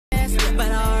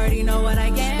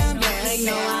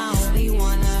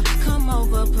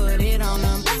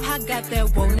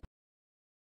that won't.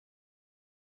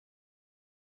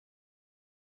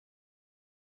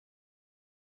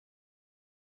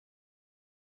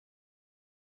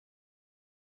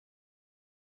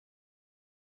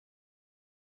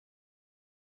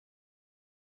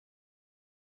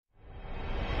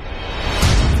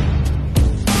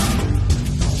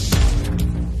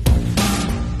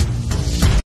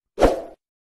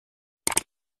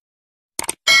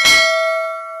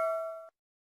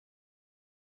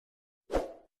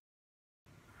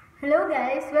 Hello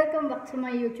guys! Welcome back to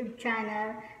my YouTube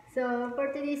channel. So,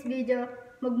 for today's video,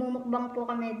 magmumukbang po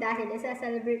kami dahil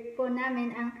isa-celebrate po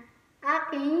namin ang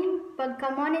aking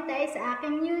pagka-monetize sa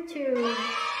aking YouTube.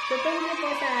 So, thank you po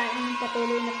sa inyong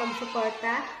patuloy na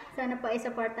pagsuporta. Sana po ay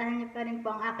supportahan niyo pa rin po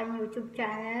ang aking YouTube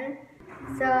channel.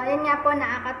 So, ayun nga po,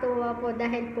 nakakatuwa po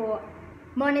dahil po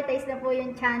monetize na po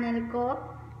yung channel ko.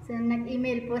 So,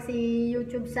 nag-email po si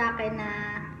YouTube sa akin na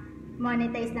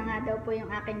monetize na nga daw po yung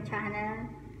aking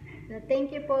channel. So,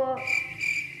 thank you po.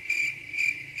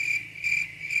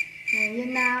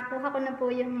 Yun, nakuha ko na po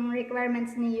yung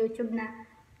requirements ni YouTube na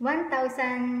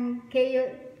 1,000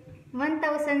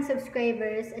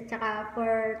 subscribers at saka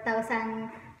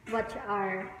 4,000 watch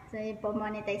hour. So, yun po,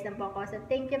 monetize na po ako. So,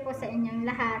 thank you po sa inyong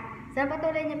lahat. So,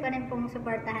 patuloy niyo pa rin pong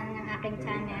suportahan ng aking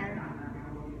channel.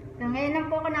 So, ngayon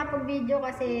lang po ako napag-video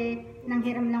kasi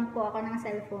nanghiram lang po ako ng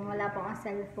cellphone. Wala po akong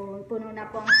cellphone. Puno na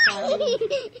po ang storage.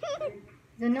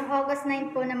 So, noong August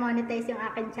 9 po na monetize yung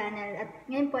aking channel. At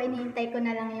ngayon po, iniintay ko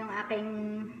na lang yung aking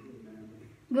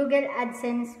Google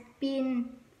AdSense PIN.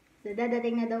 So,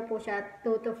 dadating na daw po siya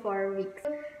 2 to 4 weeks.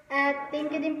 At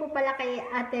thank you din po pala kay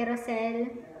Ate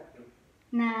Rosel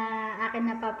na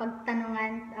akin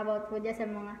napapagtanungan about po dyan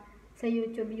sa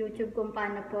YouTube kung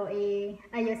paano po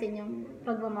ayusin yung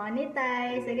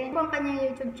pag-monetize. So, ganyan po ang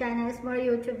kanyang YouTube channel. More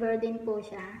YouTuber din po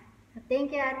siya. So, thank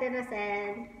you Ate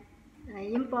Rosel.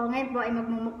 Yun po, ngayon po ay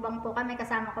magmumukbang po kami.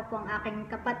 Kasama ko po ang aking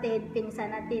kapatid,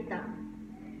 pinsan at tito.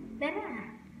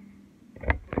 Tara!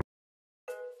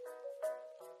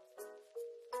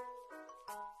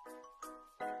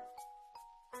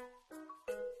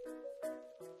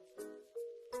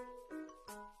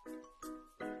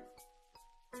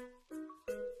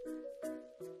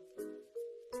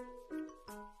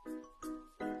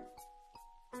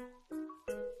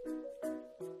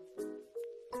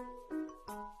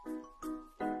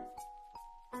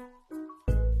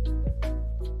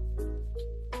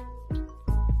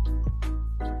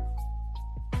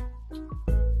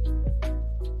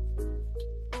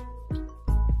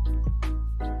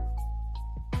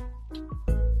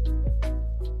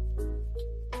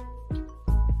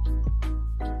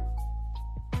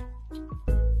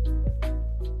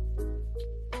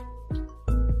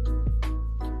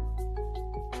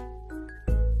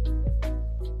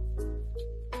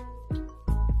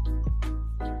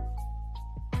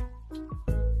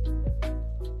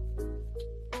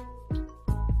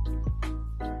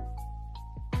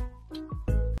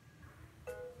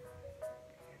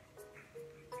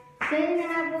 So yun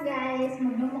na nga po guys,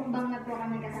 magmumukbang na po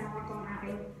kami kasama po ang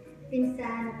aking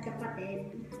pinsan at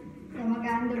kapatid. So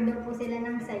mag-aandog daw po sila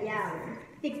ng sayaw.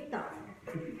 TikTok.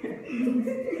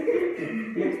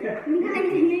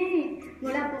 Hindi.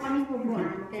 Wala po kami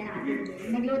pubuan. Kaya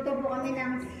nagluto po kami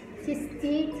ng cheese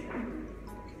stick,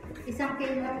 1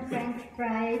 kilo french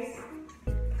fries,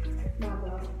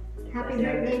 happy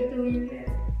birthday to you,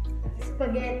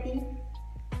 spaghetti,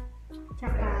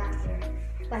 tsaka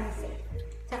pansit.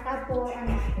 Tsaka po,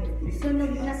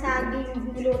 sunog na saging,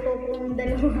 niluto po ng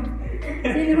dalawa.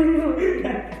 Sinunog.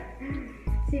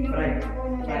 Sinunog na po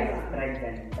ng dalawa. Fried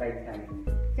kan.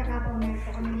 Tsaka po, meron po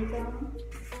kami dito.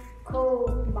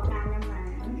 Coke, baka naman.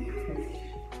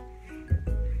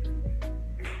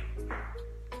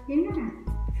 Yun na.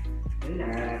 Yun na.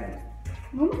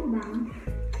 Mukbang.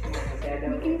 Kasi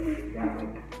alam ko.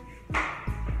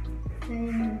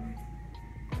 Ayun.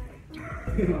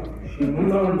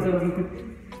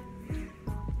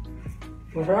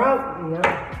 Masarap!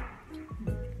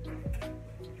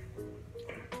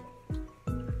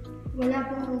 Wala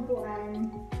pong upuan.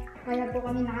 Kaya po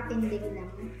kami nakatindig lang.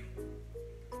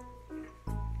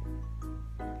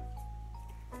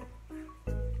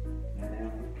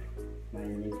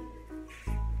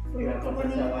 Wala po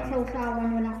kami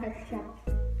sausawan, walang ketchup.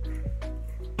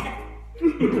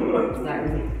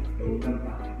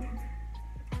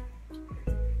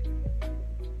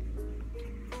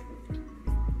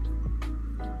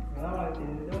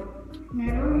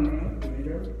 Meron?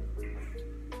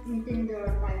 May tindor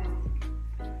tayo.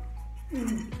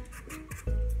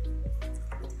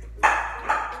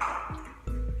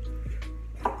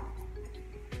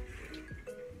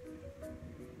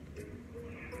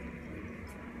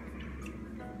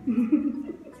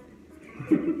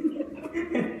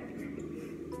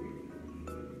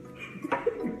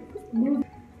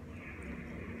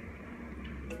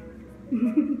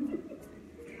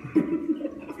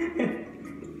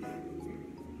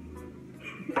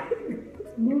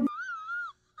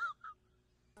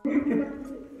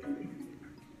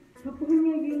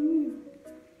 Kapunya gini.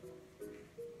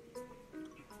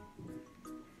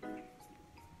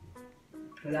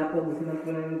 Wala po, gusto na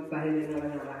po namin magpahili ng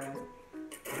kanya-kanya.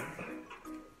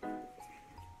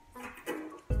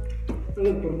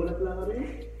 Purbulat lang ka rin.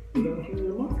 Hindi mo siya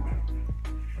naman.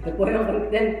 Ito po yung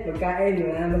content, pagkain,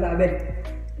 wala na masabi.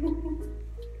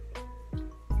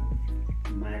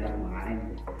 Mahal ako makain.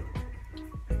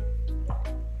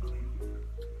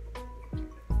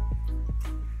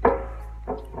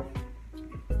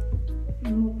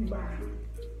 Mukbang.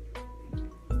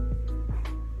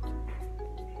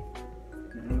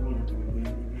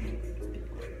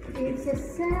 It's a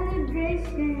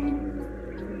celebration.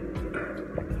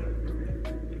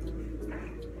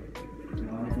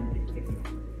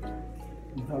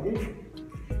 Sabi?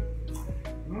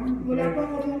 Wala pa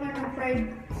ako mga ng fried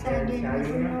sardine.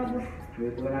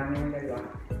 Luto namin yung gagawa.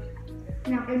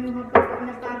 Nakinuha pa ako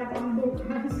na para pang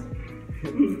bukas.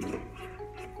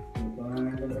 Luto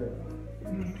namin yung gagawa.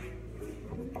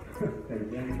 Kaya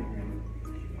yan.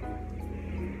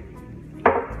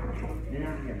 Yan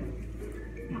ang yan.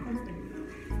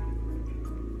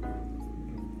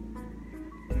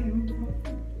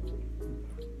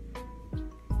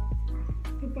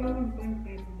 Ito parang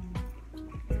pantay mo.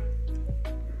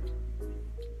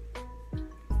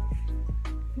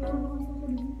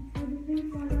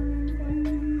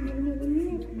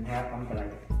 Mahapang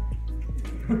talaga.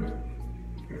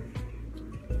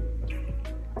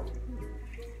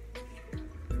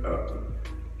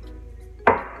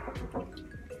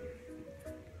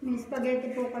 May spaghetti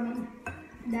po kami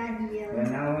dahil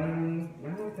Wala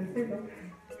pansit oh.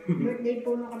 birthday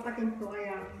po ng kapatid ko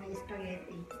kaya may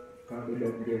spaghetti. Happy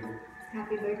birthday.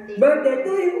 Happy birthday. Birthday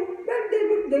to you! Birthday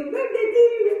to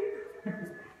you!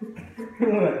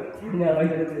 Hindi ako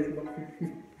siya sa Facebook.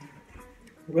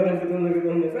 Walang gutom na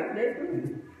birthday to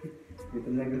you.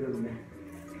 Gutom na.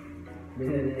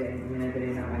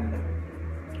 Binadali na kanta.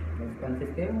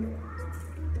 Magpansit kayo.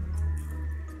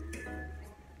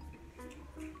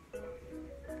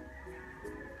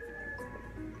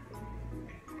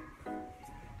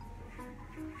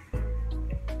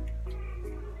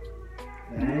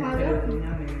 Salutin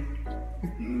namin.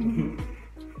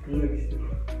 Next.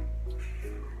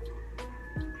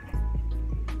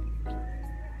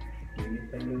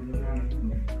 Salutin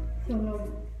namin. Sunog.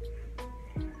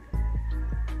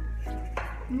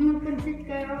 Magpansit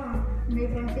kayo. May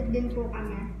pansit din po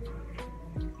kami.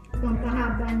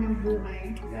 Pampahaba ng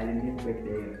buhay. Galing yung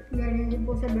birthday yun. Galing din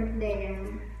po sa birthday yan.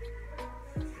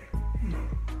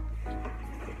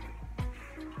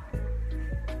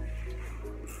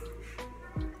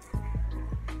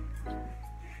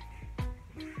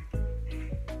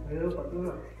 Hello,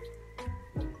 patuloy.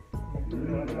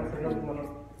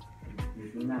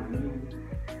 Gusto namin yun.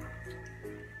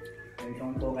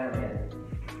 Itong po kayo yan.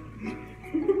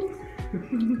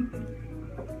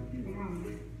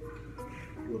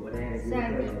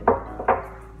 Sabi.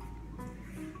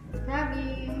 Sabi.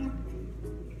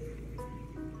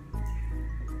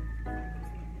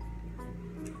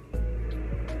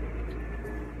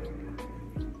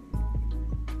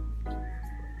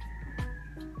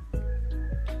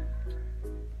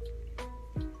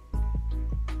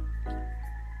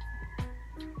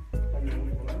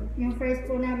 Yung first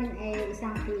po namin ay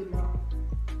 1 kilo.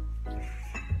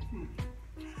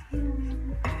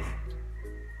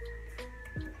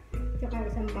 Tsaka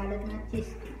 1 balot na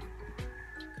cheese.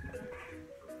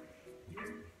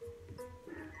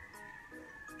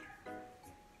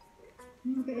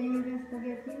 Kaya yung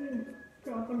spaghetti.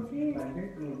 Tsaka pansit.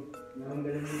 Pansit mo.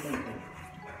 Nakanggalan yung pansit.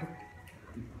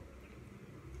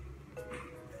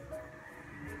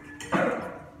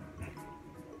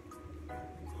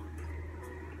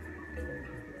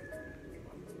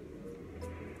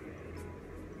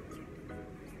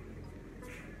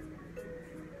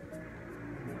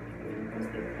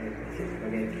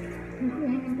 Kaya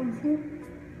yung pansit.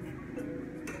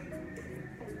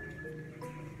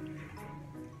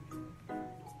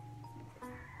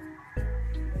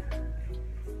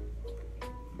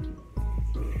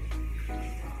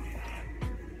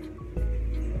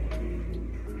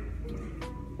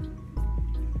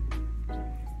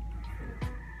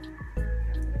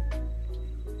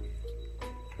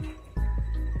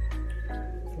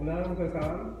 Wala akong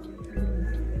kasama.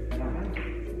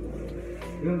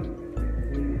 Yun.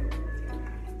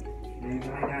 Yung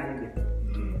nakakain din.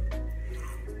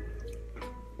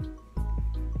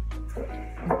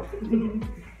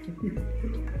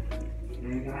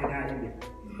 Nakakain din.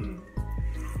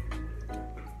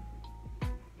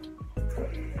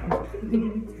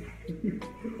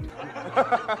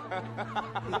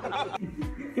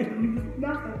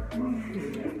 Bakit?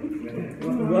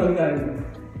 Mukbang tayo.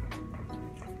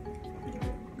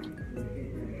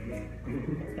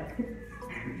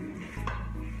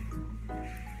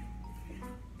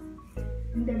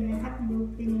 Ang dami ng hotdog.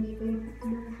 Pinili ko yung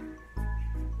hotdog.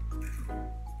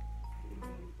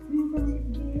 Ano ba si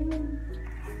Jill?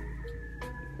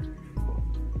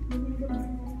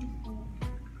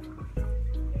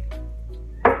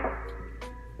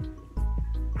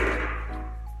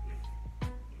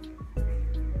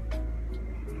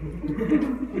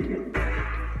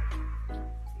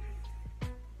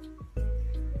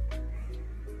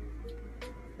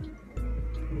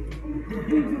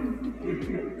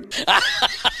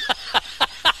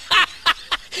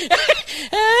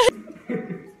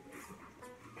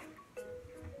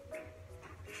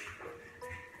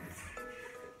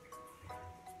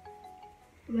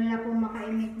 Wala pong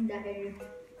makaimik dahil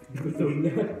Gutom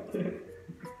na.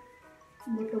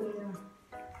 gutom na.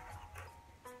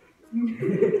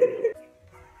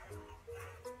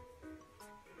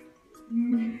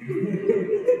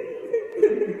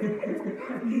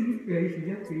 Kaya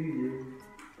siya pili.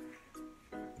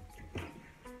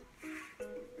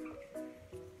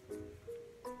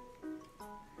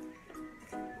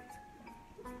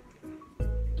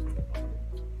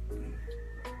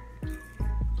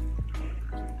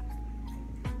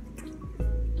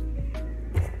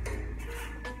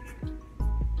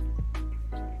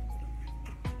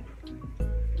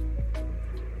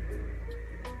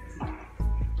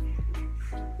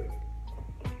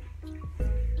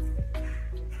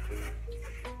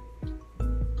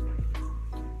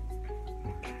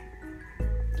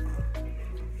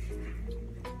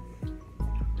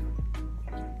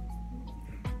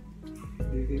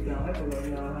 Hindi kita ako,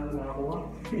 wala na nakakuha.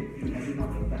 Hindi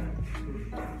nakita.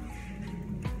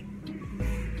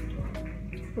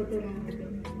 Puto na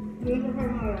ito. Hindi ko pa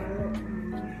malaro.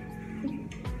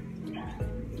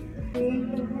 Hindi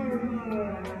ko pa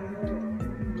malaro.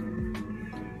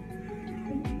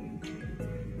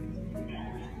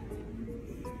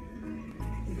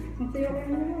 Masaya ko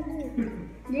na ako.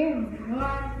 Game. 1,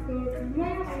 2,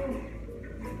 3.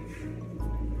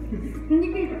 Hindi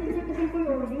kayo kasi ko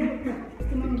yung audio.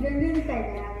 Cuma ganyan tayo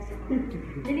dahil sa mga.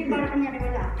 Jadi para kanya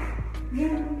wala.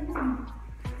 Yan.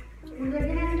 Udah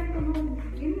ginanap ko mo.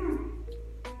 Yun na.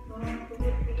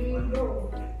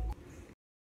 Go.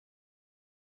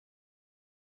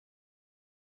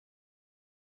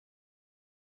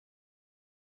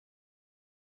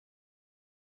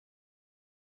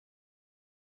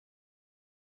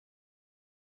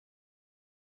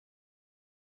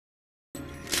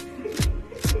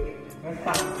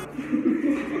 Basta.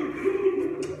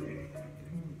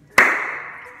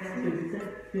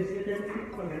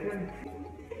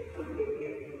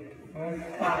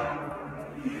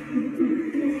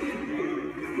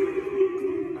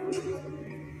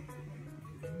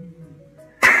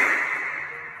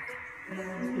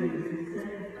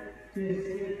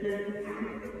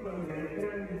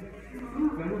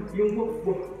 Yung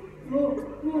buk.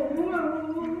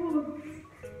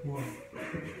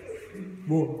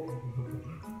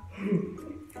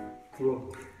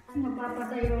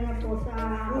 Napapatayo na po sa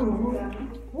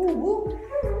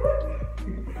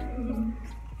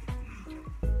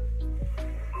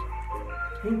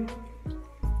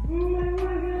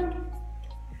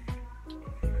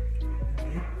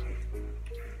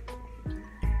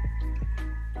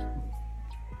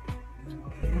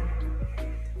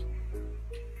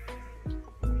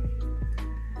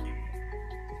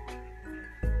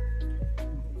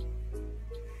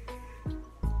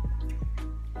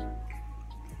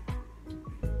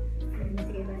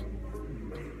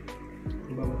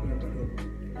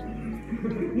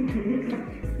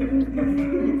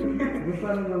Gusto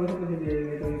nang gawin ko hindi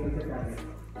ito yung sa kanya.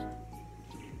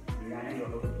 Yan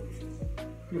yung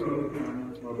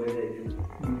mobile legend.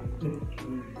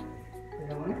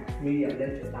 Kaya mo na? May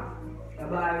legend sa tako.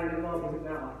 Sabay, hindi mo kapag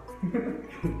na ako.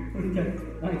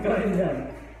 Ang kain dyan.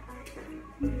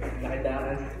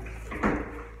 Nakidaan.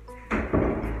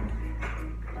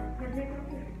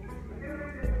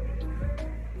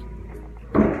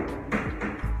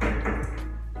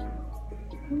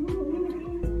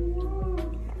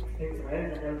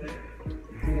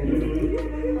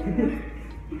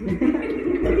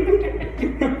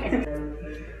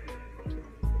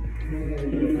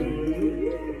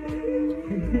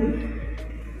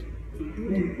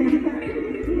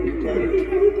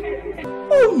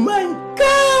 Oh my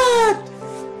God!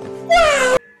 Wow!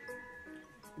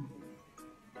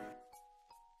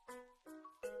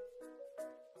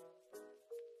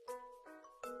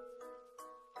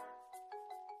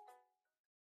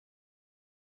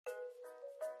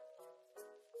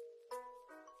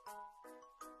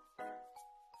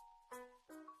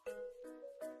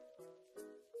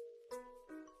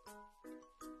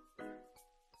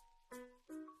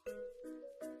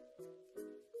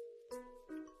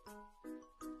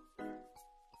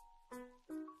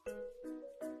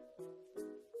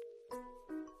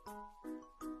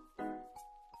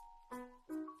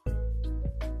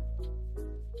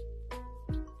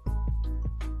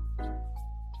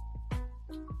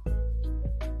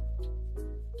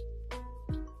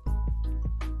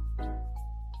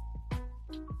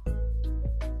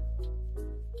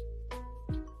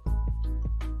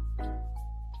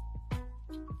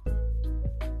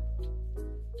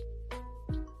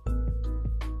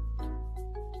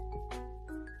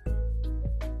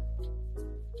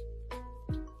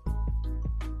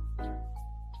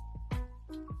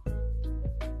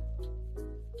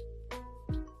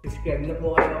 Subscribe na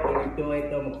po kayo. Kung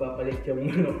ito, magpapalit yung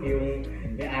manok yung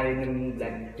may-ari ng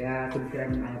vlog. Kaya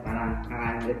subscribe na kayo para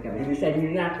kakain ulit kami. Bilisan nyo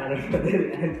na para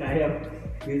madalian tayo.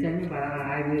 Bilisan nyo para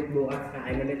kakain ulit bukas.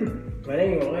 Kakain ulit. Wala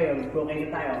nyo ngayon, cooking na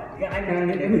tayo. Kakain na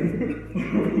ulit.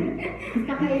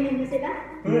 Kakainin niyo sila?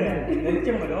 Nalit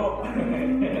yung manok.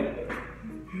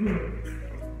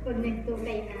 Pag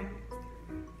nagtukay na.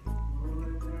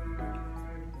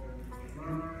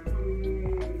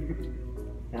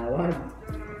 Tawad.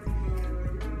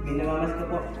 Ginamamas ko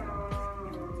po.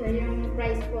 So yung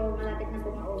price po, malapit na po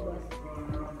maubos.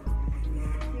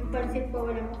 Yung pansit po,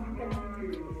 wala po kang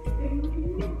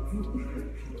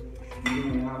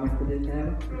Nakamas ko din tayo.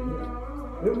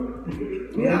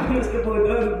 Ginamamas ko po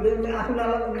doon.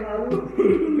 Nakakilala ko na ako.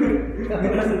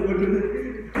 Ginamamas ko doon.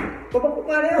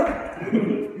 Papapuka na yun.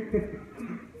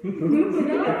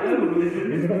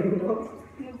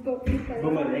 Nagtukay pala.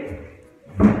 Bumalik.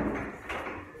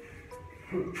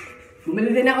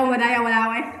 Bumili din ako, madaya, wala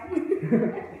ako eh.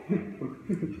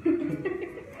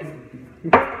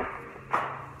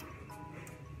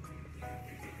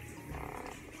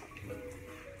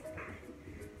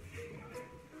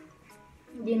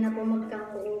 Hindi na po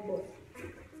magkakaubos.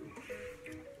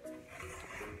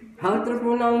 How to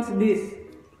pronounce this?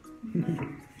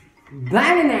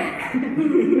 Banana!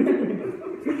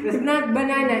 It's not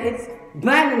banana, it's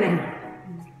banana!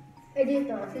 Eh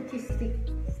dito, sa cheese stick.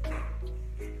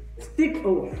 Stick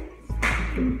oh!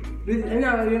 This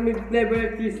ano, yung may flavor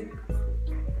of cheese.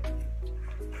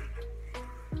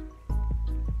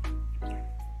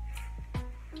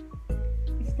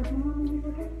 Stop mo nga muna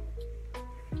ba?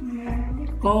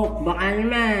 Coke, baka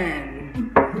naman!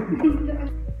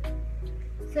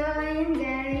 So, ayun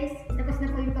guys. Tapos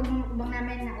na po yung pagmumukbang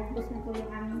namin. Naubos na po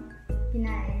yung aming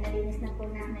kinain. Nalinis na po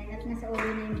namin. At nasa ulo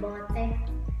na yung bote.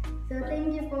 So,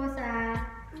 thank you po sa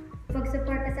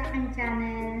pagsuporta sa aking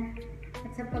channel.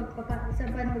 At sa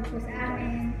panood po sa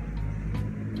amin.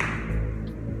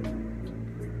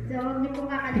 So, huwag niyo po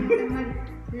kakalimutan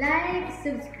mag-like,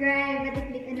 subscribe, at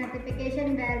i-click ang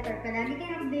notification bell para palagi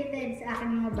kayong updated sa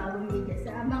aking mga bagong videos.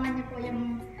 So, abangan niyo po yung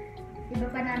iba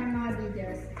pa namin mga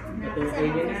videos. Tukay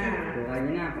nyo na. Buka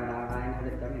nyo na, para kakain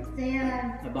ulit kami. So, yun.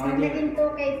 Abangan Pag niyo. naging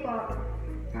 2K po,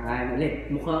 Kakain ulit.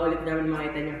 Mukha ulit namin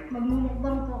makita nyo.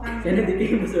 magmumukbang po kami. Sana di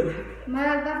kayo masura.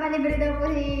 Magpapalibre daw po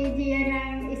si Gia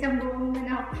ng isang buong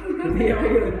manok. Hindi ako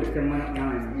yun. Isang manok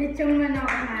naman. Lechong manok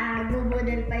na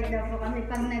bubudel fight daw po kami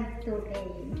pag nag-2K.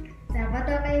 So,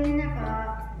 patokay niyo na po.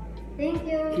 Thank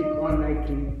you. Keep on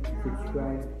liking,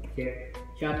 subscribe, share.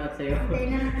 Shoutout sa'yo. Tayo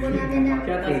na lang po namin ng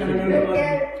Shoutout sa mga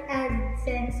Google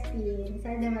AdSense pin.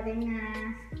 Sana dumating na.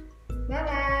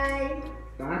 Bye-bye!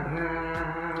 Bye-bye!